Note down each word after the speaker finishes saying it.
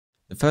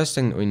The first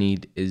thing that we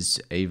need is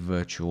a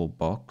virtual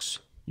box.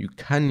 You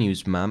can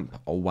use MAMP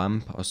or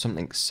WAMP or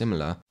something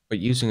similar, but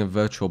using a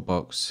virtual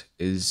box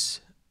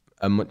is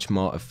a much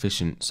more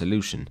efficient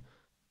solution.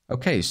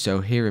 Okay,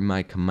 so here in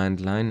my command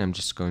line, I'm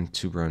just going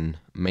to run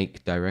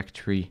make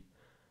directory.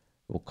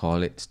 We'll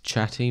call it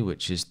chatty,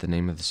 which is the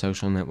name of the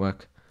social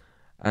network,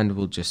 and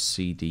we'll just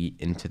cd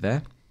into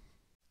there.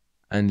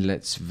 And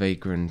let's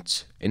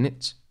vagrant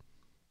init.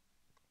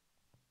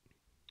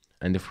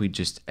 And if we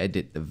just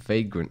edit the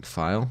vagrant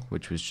file,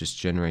 which was just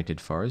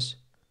generated for us,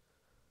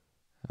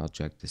 I'll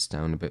drag this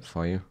down a bit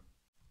for you.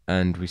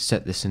 And we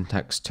set the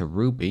syntax to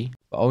Ruby,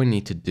 but all we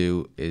need to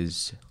do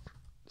is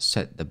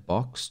set the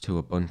box to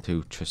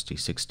Ubuntu Trusty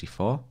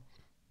 64.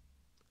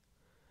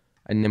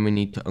 And then we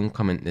need to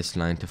uncomment this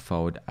line to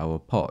forward our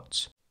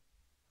ports.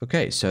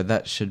 Okay, so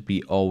that should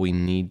be all we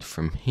need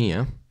from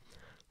here.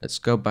 Let's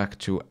go back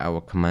to our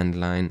command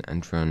line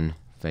and run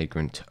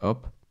vagrant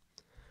up.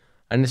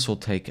 And this will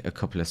take a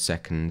couple of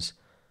seconds,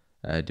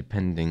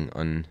 depending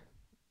on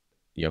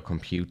your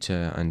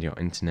computer and your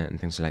internet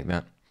and things like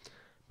that.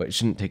 But it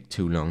shouldn't take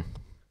too long.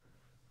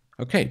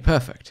 Okay,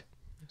 perfect.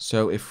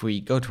 So if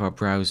we go to our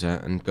browser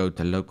and go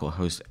to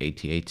localhost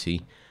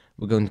 8080,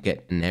 we're going to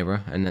get an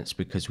error, and that's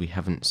because we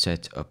haven't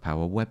set up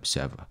our web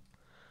server.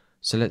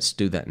 So let's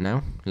do that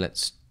now.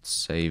 Let's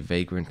say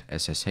vagrant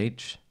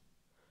SSH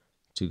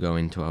to go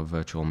into our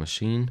virtual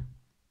machine.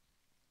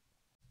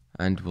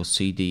 And we'll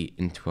cd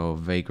into our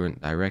vagrant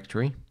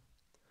directory.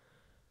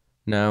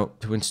 Now,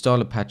 to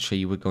install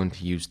Apache, we're going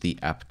to use the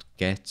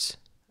apt-get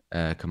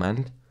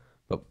command.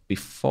 But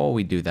before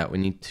we do that, we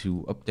need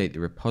to update the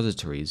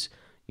repositories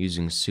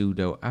using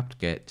sudo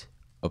apt-get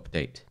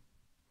update.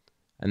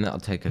 And that'll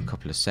take a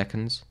couple of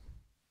seconds.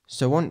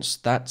 So once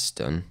that's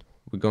done,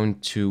 we're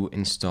going to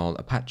install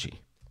Apache.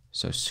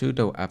 So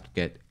sudo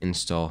apt-get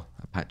install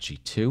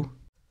Apache 2.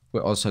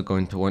 We're also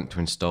going to want to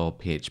install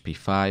PHP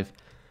 5,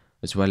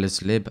 as well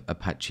as lib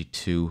apache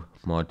 2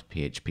 mod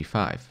PHP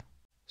 5.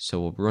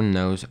 So we'll run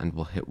those and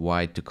we'll hit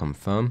Y to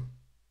confirm.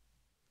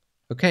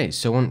 Okay,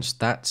 so once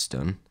that's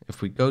done,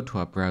 if we go to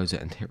our browser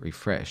and hit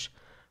refresh,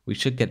 we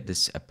should get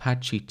this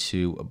Apache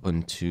 2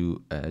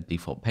 Ubuntu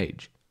default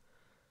page.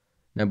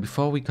 Now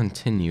before we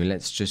continue,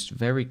 let's just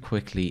very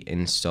quickly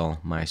install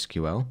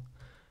MySQL.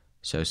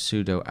 So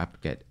sudo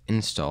apt-get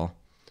install,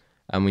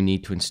 and we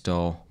need to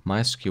install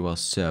MySQL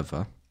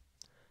server.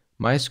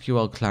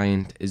 MySQL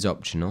client is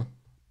optional,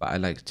 but I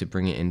like to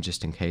bring it in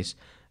just in case.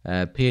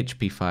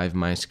 PHP 5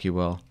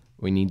 MySQL,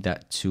 we need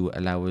that to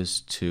allow us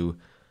to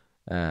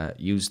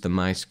use the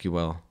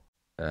MySQL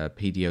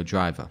PDO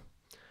driver.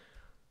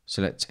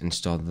 So let's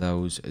install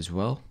those as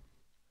well.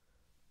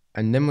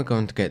 And then we're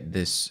going to get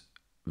this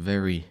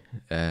very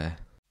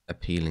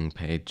appealing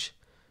page.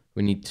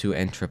 We need to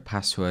enter a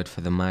password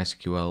for the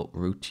MySQL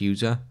root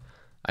user.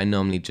 I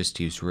normally just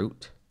use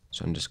root,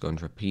 so I'm just going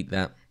to repeat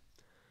that.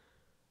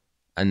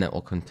 And that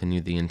will continue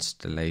the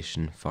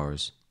installation for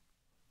us.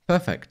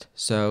 Perfect.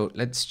 So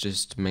let's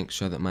just make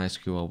sure that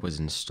MySQL was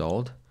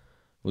installed.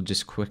 We'll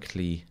just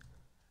quickly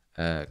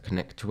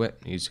connect to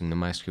it using the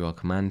MySQL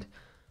command.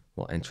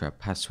 We'll enter our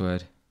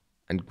password,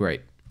 and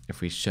great. If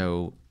we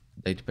show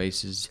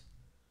databases,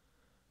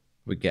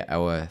 we get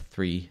our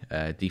three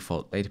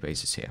default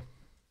databases here.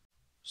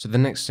 So the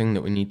next thing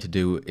that we need to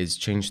do is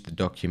change the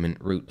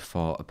document root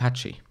for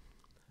Apache.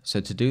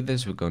 So to do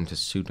this, we're going to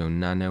sudo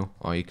nano,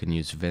 or you can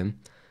use vim,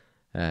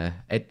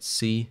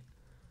 etc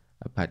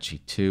apache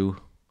 2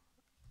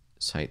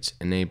 sites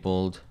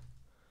enabled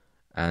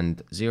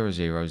and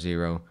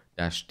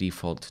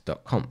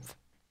 000-default.conf.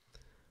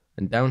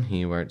 And down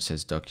here where it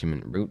says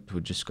document root, we're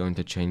just going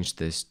to change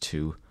this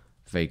to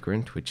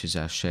vagrant, which is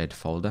our shared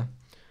folder.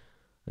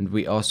 And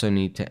we also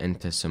need to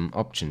enter some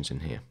options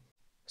in here.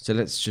 So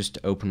let's just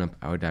open up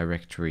our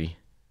directory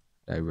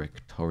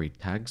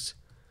tags.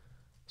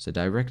 So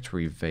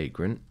directory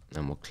vagrant,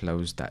 and we'll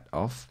close that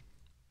off.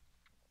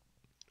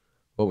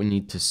 What we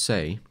need to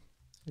say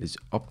is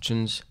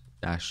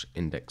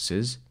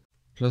options-indexes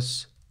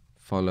plus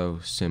follow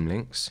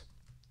symlinks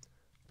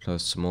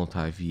plus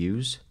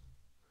multi-views.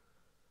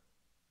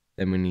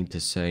 Then we need to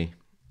say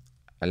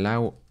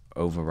allow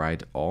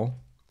override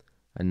all,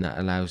 and that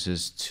allows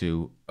us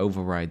to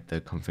override the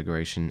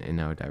configuration in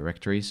our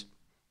directories.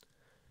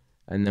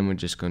 And then we're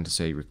just going to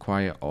say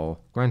require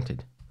all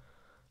granted.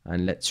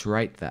 And let's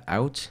write that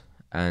out,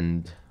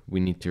 and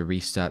we need to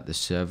restart the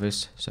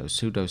service. So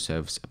sudo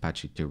service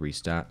apache to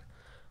restart.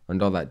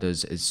 And all that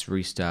does is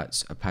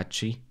restarts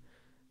Apache.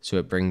 So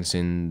it brings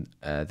in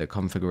the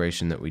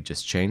configuration that we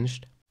just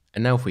changed.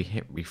 And now if we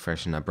hit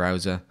refresh in our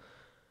browser,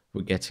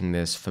 we're getting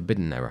this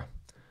forbidden error.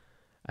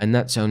 And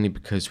that's only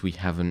because we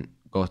haven't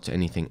got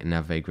anything in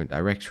our vagrant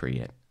directory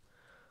yet.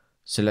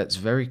 So let's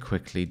very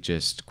quickly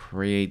just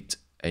create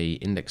a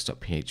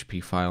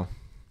index.php file,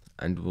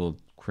 and we'll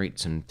create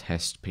some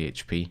test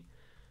PHP.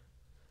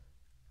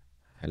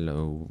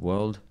 Hello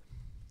world.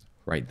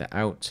 Write that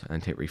out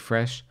and hit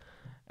refresh,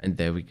 and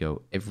there we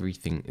go.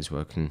 Everything is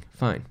working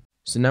fine.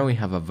 So now we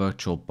have a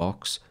virtual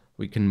box.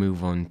 We can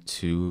move on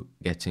to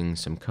getting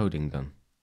some coding done.